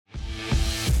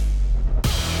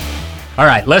All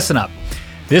right, listen up.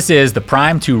 This is the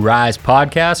Prime to Rise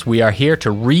podcast. We are here to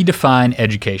redefine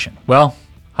education. Well,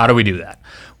 how do we do that?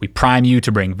 We prime you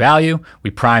to bring value.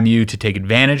 We prime you to take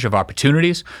advantage of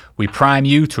opportunities. We prime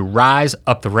you to rise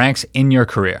up the ranks in your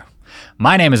career.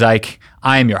 My name is Ike.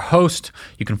 I am your host.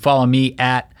 You can follow me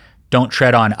at Don't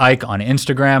Tread on Ike on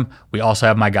Instagram. We also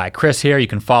have my guy Chris here. You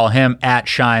can follow him at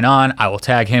Shine On. I will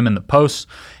tag him in the posts.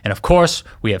 And of course,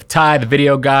 we have Ty, the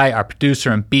video guy, our producer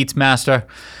and beats master.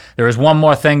 There is one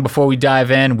more thing before we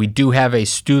dive in. We do have a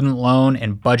student loan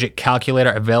and budget calculator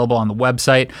available on the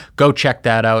website. Go check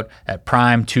that out at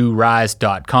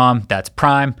prime2rise.com. That's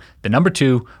prime, the number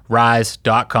 2,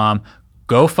 rise.com.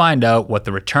 Go find out what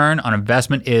the return on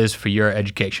investment is for your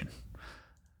education.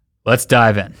 Let's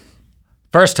dive in.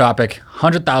 First topic,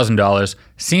 $100,000.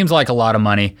 Seems like a lot of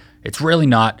money. It's really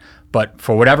not. But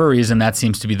for whatever reason, that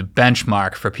seems to be the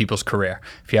benchmark for people's career.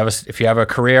 If you have a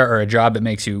career or a job that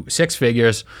makes you 6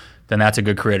 figures, then that's a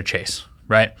good career to chase,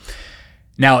 right?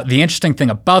 Now, the interesting thing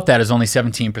about that is only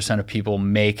 17% of people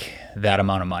make that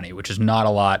amount of money, which is not a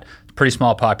lot. It's a pretty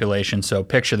small population. So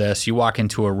picture this. You walk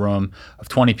into a room of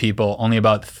 20 people, only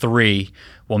about 3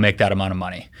 will make that amount of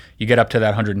money. You get up to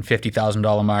that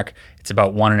 $150,000 mark, it's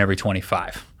about 1 in every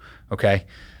 25, okay?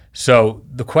 So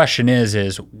the question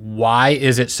is why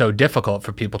is it so difficult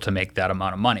for people to make that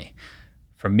amount of money?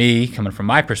 For me, coming from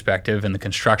my perspective in the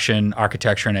construction,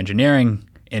 architecture, and engineering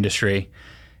industry,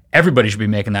 everybody should be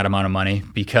making that amount of money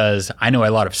because I know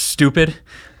a lot of stupid,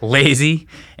 lazy,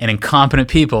 and incompetent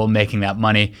people making that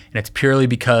money, and it's purely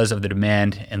because of the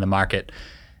demand in the market.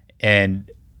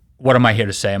 And what am I here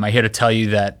to say? Am I here to tell you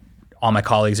that all my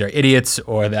colleagues are idiots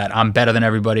or that I'm better than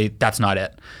everybody? That's not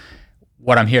it.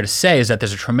 What I'm here to say is that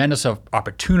there's a tremendous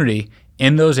opportunity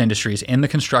in those industries, in the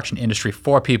construction industry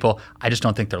for people. I just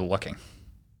don't think they're looking.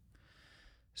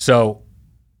 So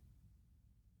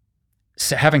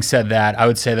having said that, I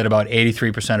would say that about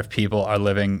 83% of people are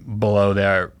living below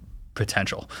their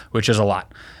potential, which is a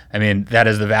lot. I mean, that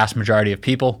is the vast majority of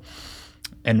people.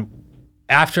 And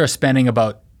after spending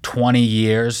about 20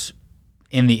 years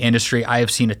in the industry, I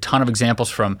have seen a ton of examples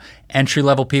from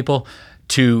entry-level people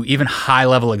to even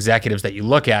high-level executives that you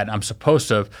look at, and I'm supposed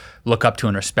to look up to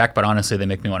and respect, but honestly, they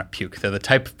make me want to puke. They're the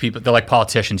type of people, they're like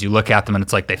politicians. You look at them and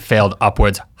it's like they failed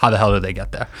upwards. How the hell did they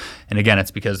get there? And again,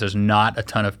 it's because there's not a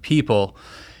ton of people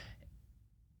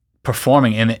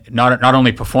performing, and not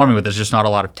only performing, but there's just not a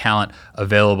lot of talent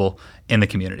available in the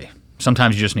community.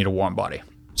 Sometimes you just need a warm body.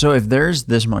 So if there's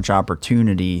this much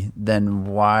opportunity, then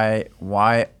why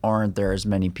aren't there as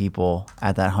many people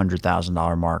at that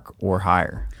 $100,000 mark or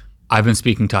higher? I've been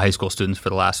speaking to high school students for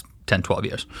the last 10, 12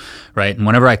 years, right? And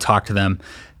whenever I talk to them,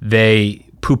 they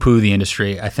poo-poo the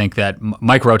industry. I think that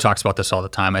Mike Rowe talks about this all the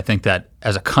time. I think that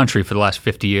as a country for the last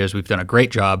 50 years, we've done a great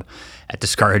job at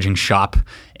discouraging shop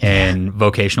and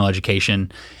vocational education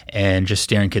and just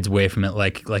steering kids away from it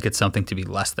like it's something to be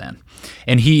less than.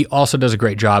 And he also does a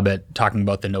great job at talking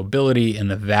about the nobility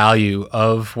and the value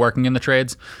of working in the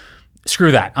trades.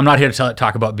 Screw that. I'm not here to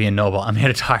talk about being noble. I'm here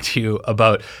to talk to you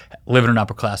about living an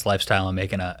upper class lifestyle and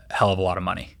making a hell of a lot of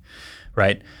money,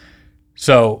 right?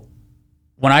 So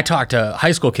when I talk to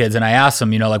high school kids and I ask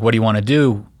them, what do you want to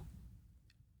do?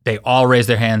 They all raise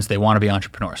their hands. They want to be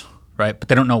entrepreneurs, right? But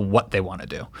they don't know what they want to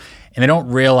do. And they don't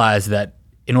realize that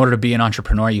in order to be an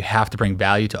entrepreneur, you have to bring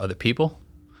value to other people.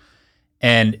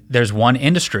 And there's one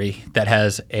industry that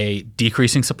has a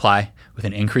decreasing supply with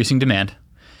an increasing demand.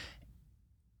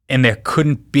 And there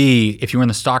couldn't be, if you were in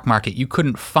the stock market, you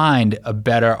couldn't find a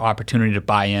better opportunity to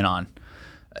buy in on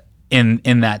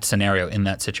in that scenario, in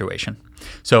that situation.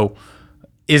 So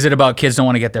is it about kids don't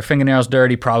want to get their fingernails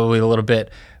dirty? Probably a little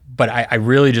bit. But I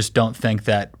really just don't think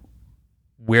that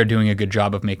we're doing a good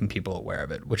job of making people aware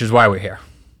of it, which is why we're here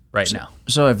now.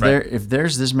 So if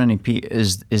there's this many people,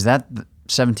 is that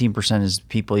 17% is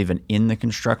people even in the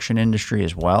construction industry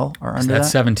as well? Or under that's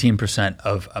 17%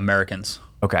 of Americans.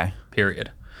 Okay.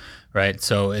 Period. Right.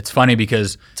 So it's funny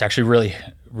because it's actually really,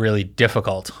 really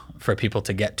difficult for people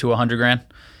to get to $100,000,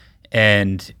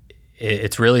 and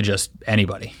it's really just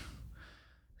anybody.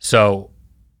 So,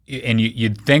 and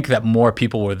you'd think that more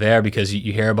people were there because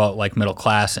you hear about like middle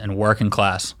class and working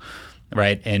class,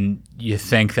 right? And you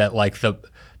think that like the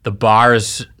bar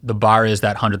is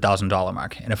that $100,000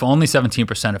 mark. And if only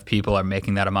 17% of people are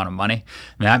making that amount of money,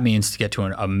 and that means to get to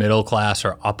a middle class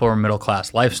or upper middle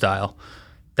class lifestyle,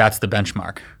 that's the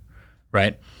benchmark.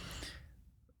 Right?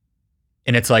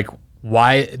 And it's like,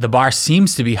 why the bar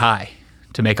seems to be high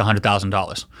to make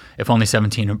 $100,000 if only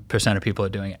 17% of people are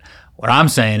doing it. What I'm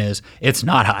saying is it's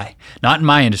not high, not in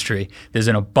my industry. There's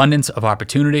an abundance of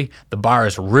opportunity. The bar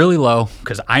is really low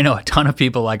because I know a ton of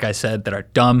people, like I said, that are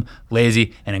dumb,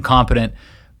 lazy, and incompetent,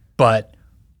 but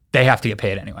they have to get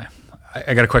paid anyway.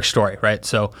 I got a quick story, right?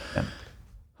 So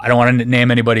I don't want to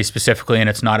name anybody specifically, and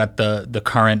it's not at the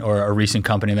current or a recent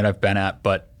company that I've been at,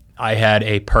 but I had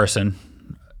a person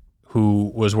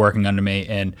who was working under me,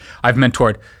 and I've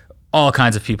mentored all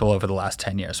kinds of people over the last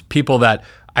 10 years. People that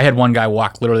I had one guy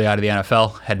walk literally out of the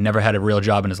NFL, had never had a real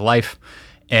job in his life,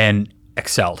 and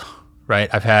excelled, right?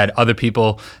 I've had other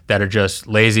people that are just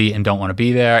lazy and don't want to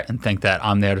be there and think that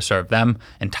I'm there to serve them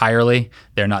entirely.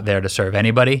 They're not there to serve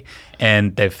anybody,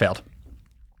 and they've failed.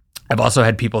 I've also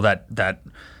had people that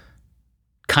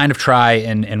kind of try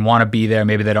and want to be there.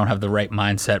 Maybe they don't have the right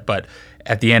mindset, but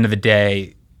at the end of the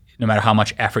day, no matter how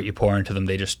much effort you pour into them,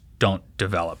 they just don't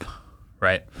develop,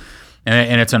 right?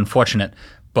 And it's unfortunate,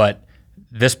 but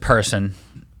this person,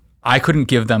 I couldn't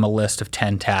give them a list of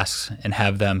 10 tasks and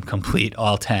have them complete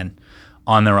all 10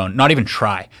 on their own, not even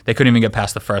try. They couldn't even get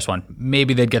past the first one.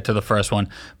 Maybe they'd get to the first one,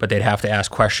 but they'd have to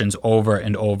ask questions over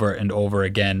and over and over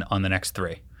again on the next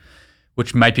 3,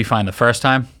 which might be fine the first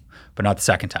time, but not the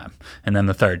second time, and then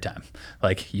the third time.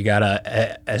 Like, you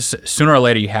gotta, as sooner or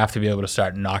later, you have to be able to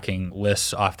start knocking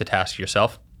lists off the task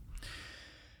yourself.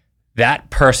 That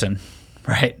person,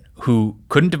 right, who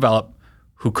couldn't develop,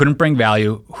 who couldn't bring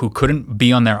value, who couldn't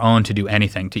be on their own to do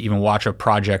anything, to even watch a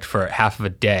project for half of a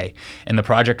day, and the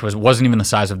project wasn't even the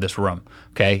size of this room,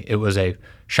 okay? It was a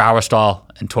shower stall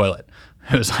and toilet.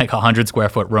 It was like a 100 square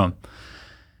foot room.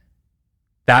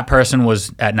 That person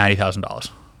was at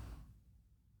 $90,000.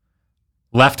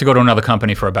 Left to go to another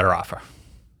company for a better offer.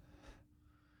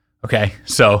 Okay,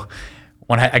 so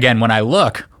when I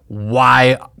look,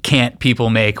 why can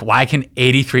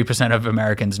 83% of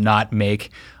Americans not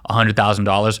make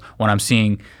 $100,000 when I'm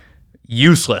seeing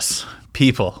useless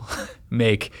people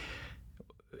make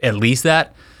at least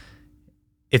that?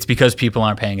 It's because people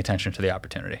aren't paying attention to the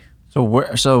opportunity.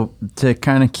 So to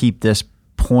kind of keep this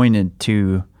pointed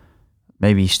to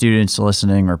maybe students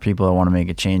listening or people that want to make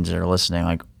a change that are listening,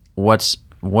 like, what's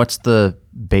the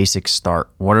basic start?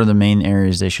 What are the main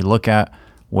areas they should look at?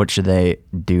 What should they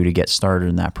do to get started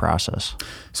in that process?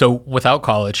 So without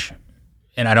college,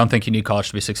 and I don't think you need college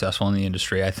to be successful in the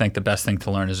industry, I think the best thing to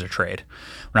learn is a trade.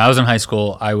 When I was in high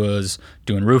school, I was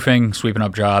doing roofing, sweeping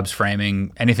up jobs,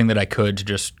 framing, anything that I could to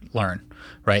just learn,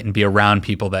 right, and be around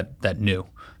people that knew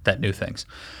things.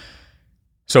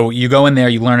 So you go in there,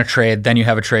 you learn a trade, then you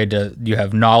have you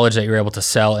have knowledge that you're able to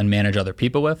sell and manage other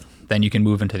people with. Then you can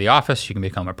move into the office, you can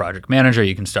become a project manager,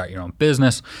 you can start your own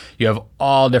business. You have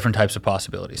all different types of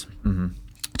possibilities. Mm-hmm.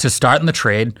 To start in the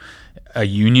trade, a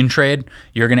union trade,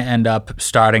 you're going to end up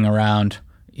starting around,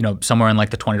 somewhere in like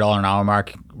the $20 an hour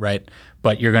mark, right?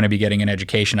 But you're going to be getting an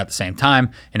education at the same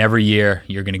time, and every year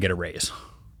you're going to get a raise,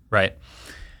 right?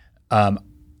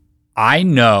 I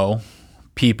know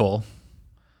people,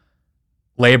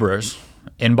 laborers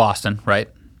in Boston, right?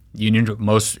 Union,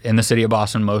 most in the city of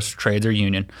Boston, most trades are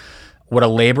union. What a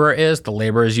laborer is, the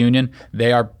laborer's union,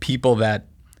 they are people that,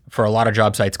 for a lot of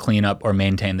job sites, clean up or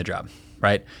maintain the job,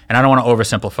 right? And I don't want to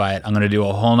oversimplify it. I'm going to do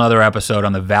a whole nother episode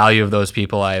on the value of those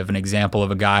people. I have an example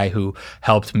of a guy who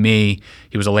helped me.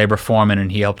 He was a labor foreman,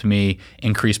 and he helped me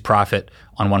increase profit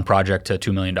on one project to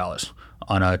 $2 million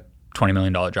on a $20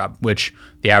 million job, which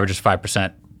the average is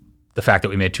 5%. The fact that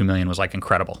we made $2 million was like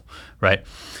incredible, right?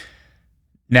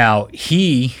 Now,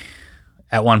 he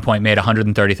at one point made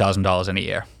 $130,000 in a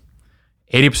year.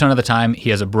 80% of the time, he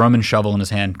has a broom and shovel in his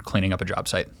hand cleaning up a job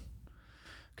site.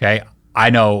 Okay, I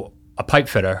know a pipe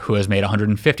fitter who has made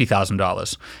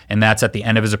 $150,000, and that's at the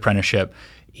end of his apprenticeship.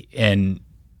 And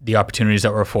the opportunities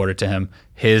that were afforded to him,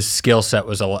 his skill set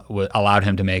allowed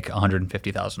him to make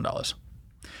 $150,000.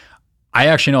 I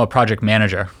actually know a project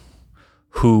manager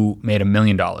who made $1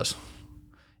 million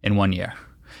in 1 year.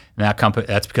 And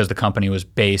that's because the company was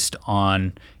based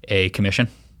on a commission,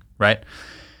 right?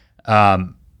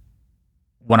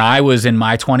 When I was in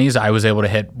my 20s, I was able to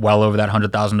hit well over that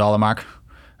 $100,000 mark.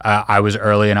 I was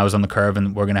early and I was on the curve,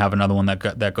 and we're going to have another one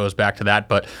that goes back to that.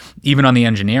 But even on the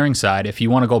engineering side, if you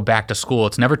want to go back to school,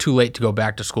 it's never too late to go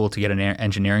back to school to get an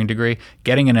engineering degree.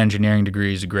 Getting an engineering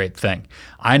degree is a great thing.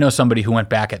 I know somebody who went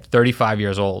back at 35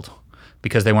 years old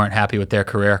because they weren't happy with their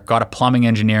career, got a plumbing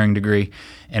engineering degree,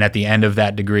 and at the end of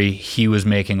that degree, he was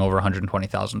making over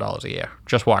 $120,000 a year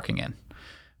just walking in,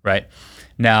 right?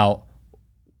 Now,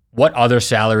 what other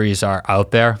salaries are out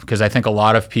there? Because I think a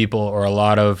lot of people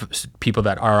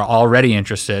that are already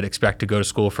interested expect to go to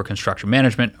school for construction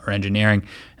management or engineering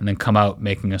and then come out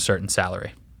making a certain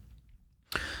salary.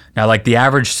 Now, like the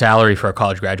average salary for a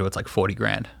college graduate is like 40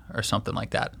 grand or something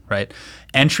like that, right?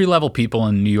 Entry level people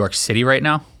in New York City right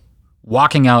now,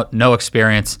 walking out, no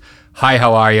experience. Hi,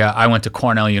 how are you? I went to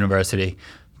Cornell University,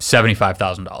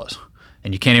 $75,000,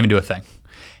 and you can't even do a thing.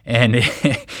 And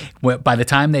by the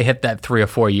time they hit that 3 or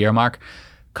 4 year mark,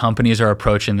 companies are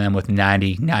approaching them with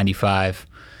 90, 95.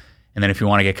 And then if you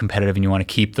want to get competitive and you want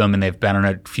to keep them and they've been on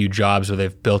a few jobs or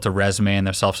they've built a resume and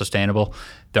they're self-sustainable,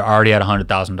 they're already at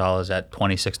 $100,000 at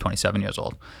 26, 27 years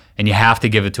old. And you have to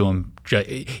give it to them,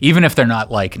 even if they're not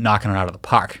like knocking it out of the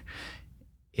park.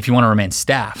 If you want to remain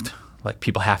staffed, like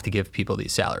people have to give people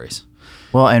these salaries.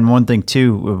 Well, and one thing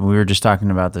too, we were just talking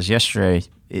about this yesterday,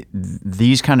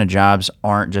 these kind of jobs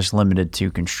aren't just limited to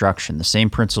construction. The same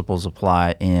principles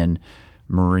apply in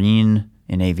marine,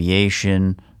 in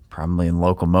aviation, probably in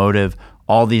locomotive,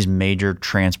 all these major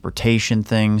transportation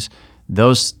things.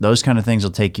 Those kind of things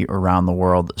will take you around the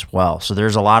world as well. So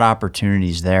there's a lot of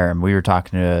opportunities there. And we were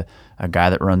talking to a guy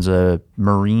that runs a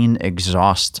marine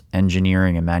exhaust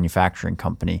engineering and manufacturing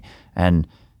company, and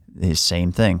the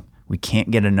same thing. We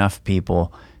can't get enough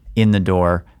people in the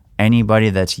door. Anybody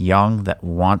that's young that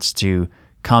wants to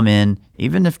come in,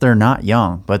 even if they're not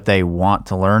young, but they want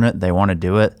to learn it, they want to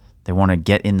do it, they want to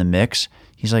get in the mix.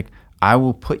 He's like, I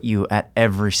will put you at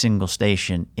every single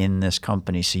station in this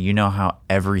company so you know how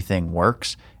everything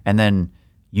works. And then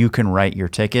you can write your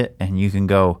ticket and you can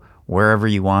go wherever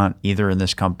you want, either in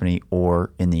this company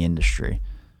or in the industry.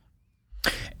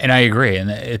 And I agree.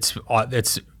 And it's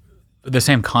the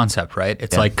same concept, right?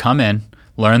 It's like come in,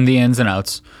 learn the ins and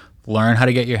outs, learn how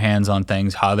to get your hands on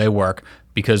things, how they work,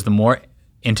 because the more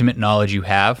intimate knowledge you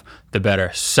have, the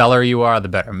better seller you are, the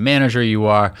better manager you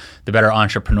are, the better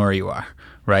entrepreneur you are.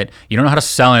 Right? You don't know how to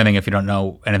sell anything if you don't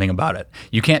know anything about it.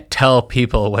 You can't tell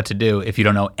people what to do if you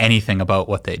don't know anything about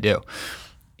what they do.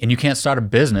 And you can't start a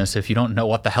business if you don't know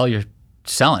what the hell you're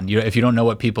selling. If you don't know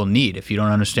what people need, if you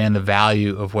don't understand the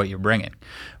value of what you're bringing,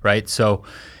 right? So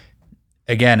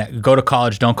again, go to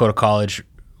college, don't go to college,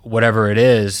 whatever it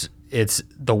is, it's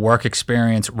the work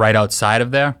experience right outside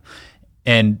of there.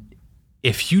 And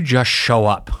if you just show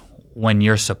up when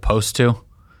you're supposed to,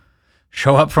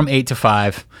 show up from 8 to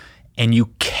 5, and you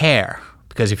care,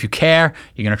 because if you care,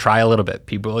 you're going to try a little bit.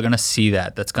 People are going to see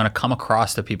that. That's going to come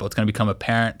across to people. It's going to become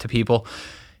apparent to people.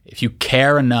 If you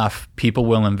care enough, people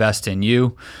will invest in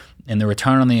you, and the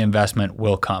return on the investment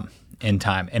will come in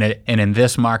time. And in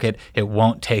this market, it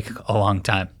won't take a long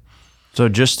time. So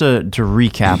just to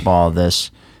recap all of this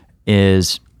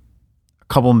is a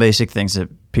couple of basic things that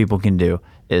people can do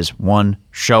is, one,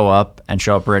 show up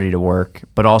ready to work,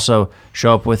 but also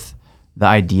show up with the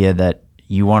idea that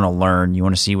you want to learn, you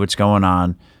want to see what's going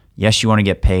on. Yes, you want to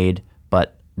get paid,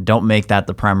 but don't make that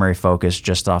the primary focus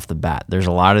just off the bat. There's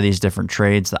a lot of these different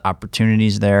trades, the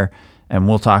opportunities there, and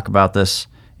we'll talk about this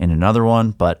in another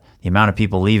one, but the amount of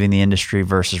people leaving the industry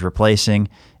versus replacing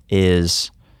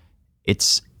it's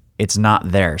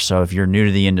not there. So if you're new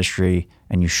to the industry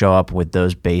and you show up with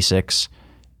those basics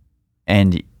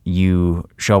and you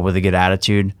show up with a good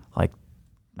attitude, like,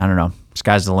 I don't know,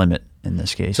 sky's the limit in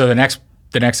this case. So the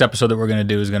next episode that we're going to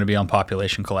do is going to be on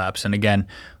population collapse. And again,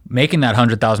 making that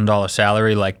 $100,000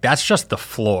 salary, like that's just the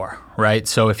floor, right?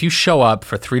 So if you show up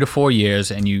for 3 to 4 years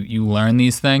and you learn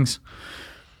these things,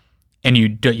 and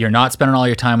you're not spending all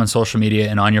your time on social media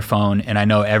and on your phone, and I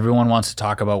know everyone wants to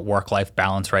talk about work-life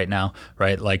balance right now,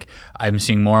 right? Like I'm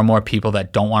seeing more and more people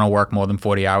that don't want to work more than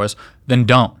 40 hours, then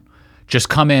don't. Just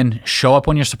come in, show up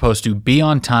when you're supposed to, be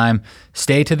on time,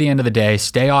 stay to the end of the day,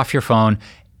 stay off your phone,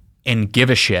 and give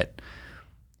a shit.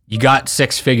 You got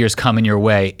 6 figures coming your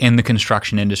way in the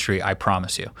construction industry, I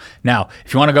promise you. Now,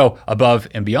 if you want to go above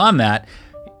and beyond that,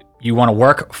 you want to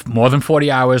work more than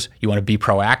 40 hours, you want to be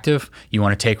proactive, you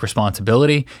want to take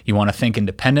responsibility, you want to think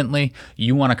independently,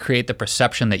 you want to create the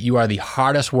perception that you are the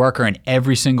hardest worker in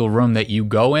every single room that you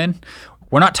go in.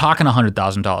 We're not talking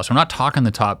 $100,000. We're not talking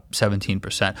the top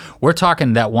 17%. We're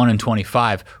talking that 1 in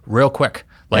 25 real quick.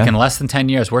 Like in less than 10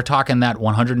 years, we're talking that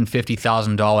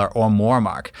 $150,000 or more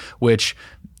mark, which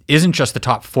isn't just the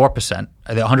top 4%.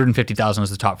 The 150,000 is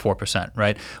the top 4%,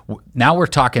 right? Now we're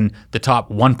talking the top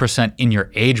 1% in your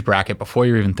age bracket before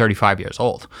you're even 35 years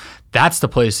old. That's the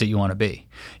place that you want to be.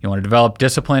 You want to develop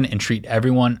discipline and treat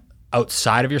everyone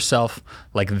outside of yourself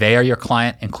like they are your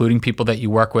client, including people that you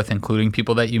work with, including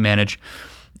people that you manage,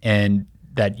 and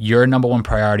that your number one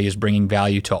priority is bringing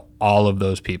value to all of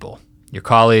those people, your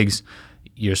colleagues,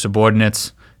 your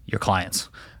subordinates, your clients.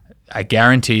 I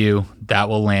guarantee you that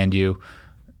will land you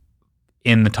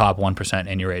in the top 1%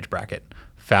 in your age bracket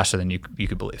faster than you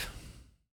could believe.